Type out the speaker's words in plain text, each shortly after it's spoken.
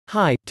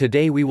Hi,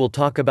 today we will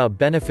talk about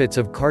benefits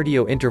of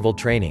cardio interval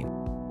training.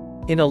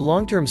 In a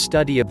long-term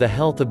study of the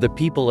health of the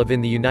people in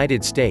the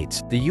United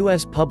States, the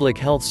U.S. Public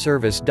Health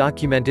Service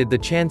documented the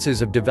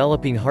chances of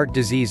developing heart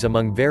disease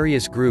among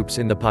various groups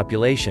in the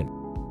population.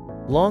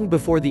 Long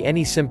before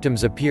any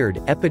symptoms appeared,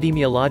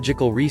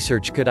 epidemiological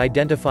research could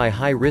identify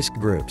high-risk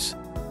groups.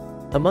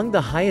 Among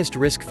the highest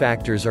risk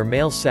factors are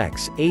male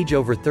sex, age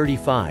over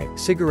 35,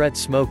 cigarette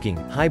smoking,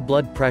 high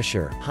blood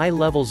pressure, high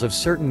levels of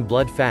certain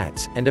blood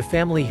fats, and a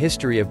family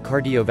history of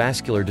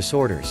cardiovascular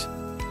disorders.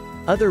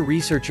 Other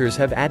researchers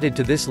have added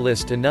to this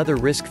list another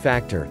risk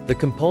factor, the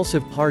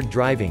compulsive, hard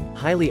driving,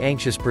 highly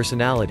anxious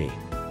personality.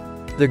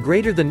 The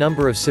greater the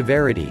number of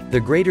severity, the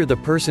greater the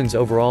person's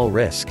overall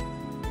risk.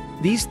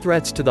 These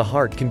threats to the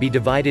heart can be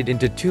divided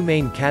into two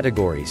main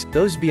categories,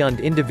 those beyond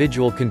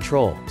individual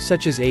control,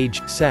 such as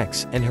age,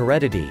 sex, and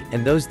heredity,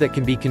 and those that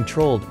can be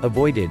controlled,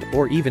 avoided,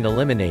 or even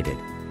eliminated.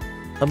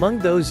 Among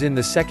those in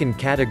the second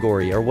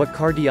category are what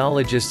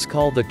cardiologists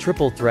call the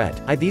triple threat.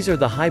 These are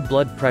the high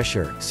blood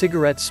pressure,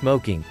 cigarette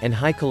smoking, and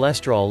high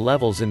cholesterol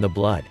levels in the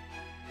blood.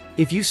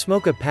 If you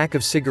smoke a pack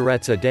of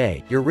cigarettes a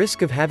day, your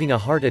risk of having a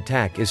heart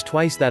attack is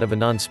twice that of a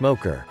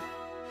non-smoker.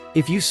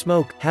 If you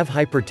smoke, have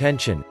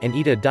hypertension, and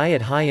eat a diet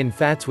high in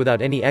fats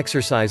without any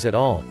exercise at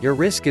all, your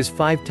risk is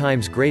 5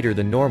 times greater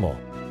than normal.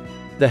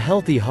 The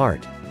healthy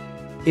heart.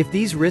 If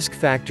these risk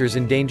factors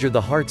endanger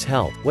the heart's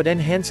health, what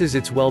enhances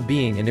its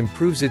well-being and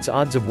improves its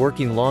odds of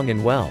working long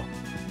and well?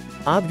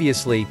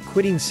 Obviously,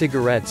 quitting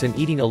cigarettes and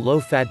eating a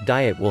low-fat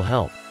diet will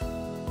help.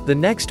 The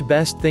next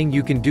best thing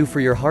you can do for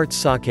your heart's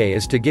sake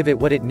is to give it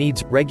what it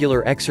needs,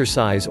 regular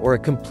exercise or a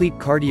complete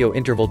cardio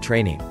interval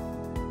training.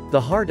 The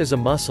heart is a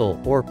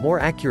muscle, or, more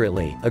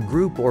accurately, a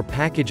group or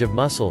package of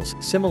muscles,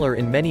 similar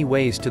in many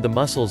ways to the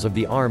muscles of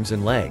the arms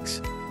and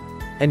legs.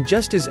 And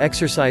just as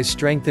exercise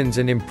strengthens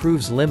and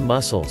improves limb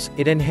muscles,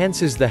 it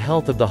enhances the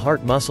health of the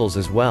heart muscles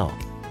as well.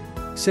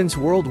 Since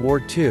World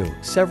War II,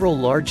 several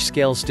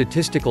large-scale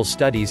statistical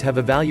studies have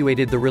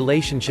evaluated the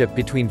relationship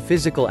between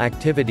physical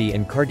activity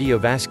and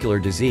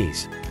cardiovascular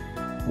disease.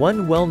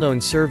 One well-known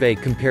survey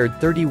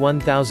compared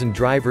 31,000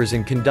 drivers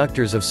and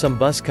conductors of some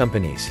bus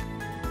companies.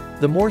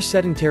 The more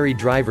sedentary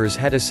drivers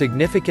had a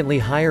significantly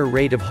higher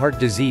rate of heart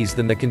disease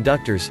than the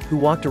conductors, who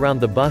walked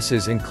around the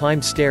buses and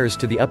climbed stairs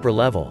to the upper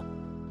level.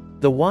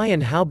 The why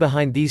and how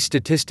behind these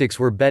statistics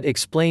were best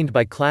explained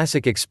by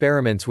classic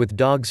experiments with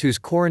dogs whose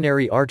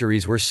coronary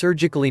arteries were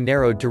surgically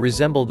narrowed to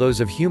resemble those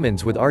of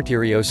humans with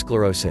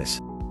arteriosclerosis.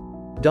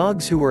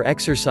 Dogs who were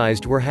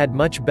exercised had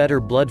much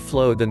better blood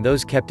flow than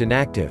those kept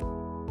inactive.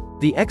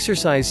 The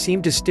exercise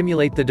seemed to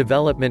stimulate the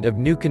development of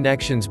new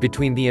connections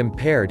between the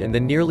impaired and the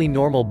nearly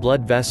normal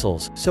blood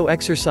vessels, so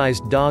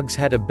exercised dogs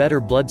had a better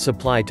blood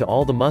supply to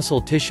all the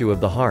muscle tissue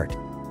of the heart.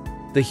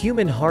 The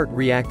human heart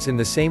reacts in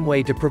the same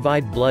way to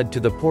provide blood to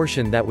the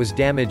portion that was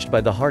damaged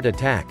by the heart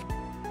attack.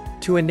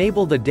 To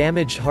enable the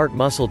damaged heart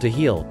muscle to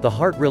heal, the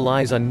heart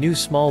relies on new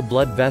small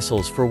blood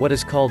vessels for what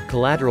is called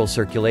collateral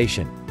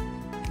circulation.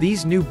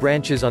 These new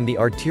branches on the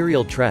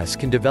arterial tress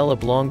can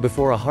develop long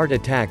before a heart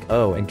attack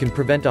and can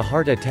prevent a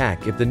heart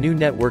attack if the new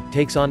network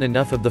takes on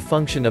enough of the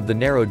function of the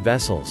narrowed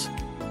vessels.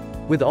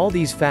 With all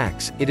these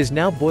facts, it is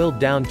now boiled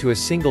down to a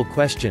single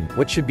question: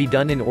 what should be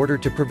done in order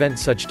to prevent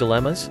such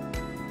dilemmas?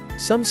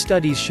 Some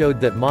studies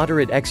showed that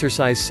moderate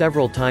exercise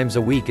several times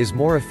a week is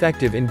more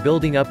effective in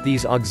building up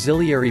these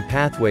auxiliary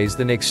pathways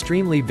than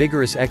extremely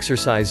vigorous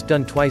exercise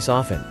done twice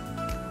often.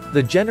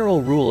 The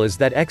general rule is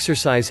that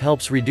exercise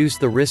helps reduce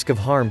the risk of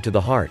harm to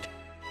the heart.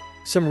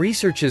 Some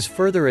researches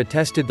further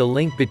attested the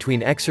link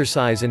between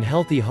exercise and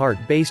healthy heart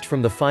based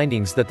from the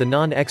findings that the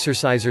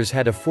non-exercisers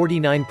had a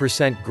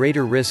 49%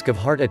 greater risk of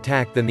heart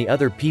attack than the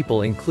other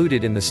people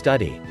included in the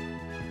study.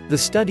 The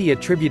study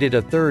attributed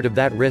a third of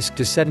that risk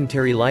to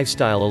sedentary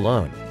lifestyle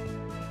alone.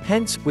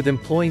 Hence, with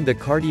employing the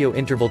cardio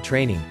interval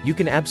training, you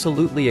can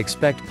absolutely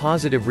expect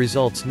positive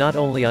results not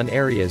only on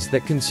areas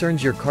that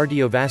concerns your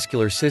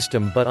cardiovascular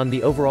system but on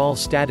the overall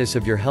status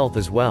of your health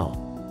as well.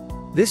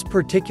 This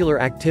particular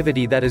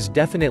activity that is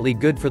definitely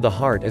good for the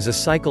heart is a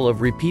cycle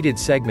of repeated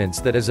segments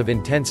that is of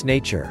intense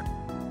nature.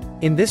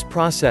 In this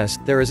process,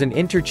 there is an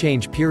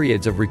interchange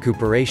periods of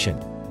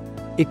recuperation.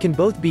 It can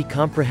both be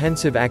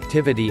comprehensive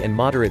activity and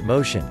moderate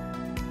motion.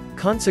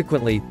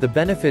 Consequently, the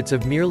benefits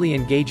of merely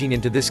engaging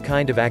into this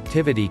kind of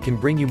activity can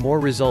bring you more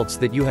results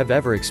than you have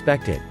ever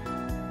expected.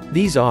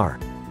 These are: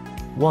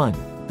 1.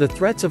 The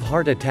threats of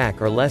heart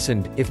attack are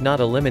lessened, if not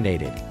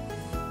eliminated.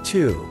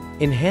 2.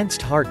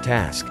 Enhanced heart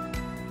task.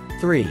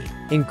 3.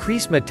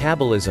 Increase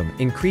metabolism,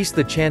 increase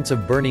the chance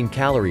of burning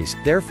calories,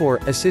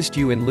 therefore, assist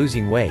you in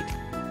losing weight.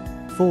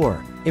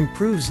 4.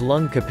 Improves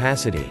lung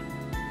capacity.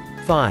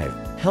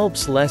 5.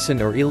 Helps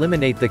lessen or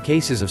eliminate the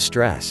cases of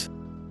stress.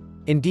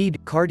 Indeed,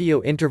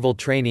 cardio interval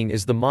training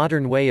is the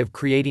modern way of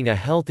creating a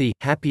healthy,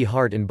 happy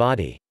heart and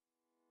body.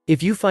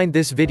 If you find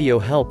this video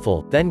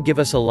helpful, then give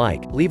us a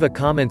like, leave a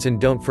comment and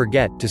don't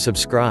forget to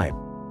subscribe.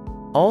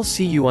 I'll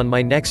see you on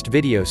my next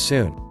video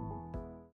soon.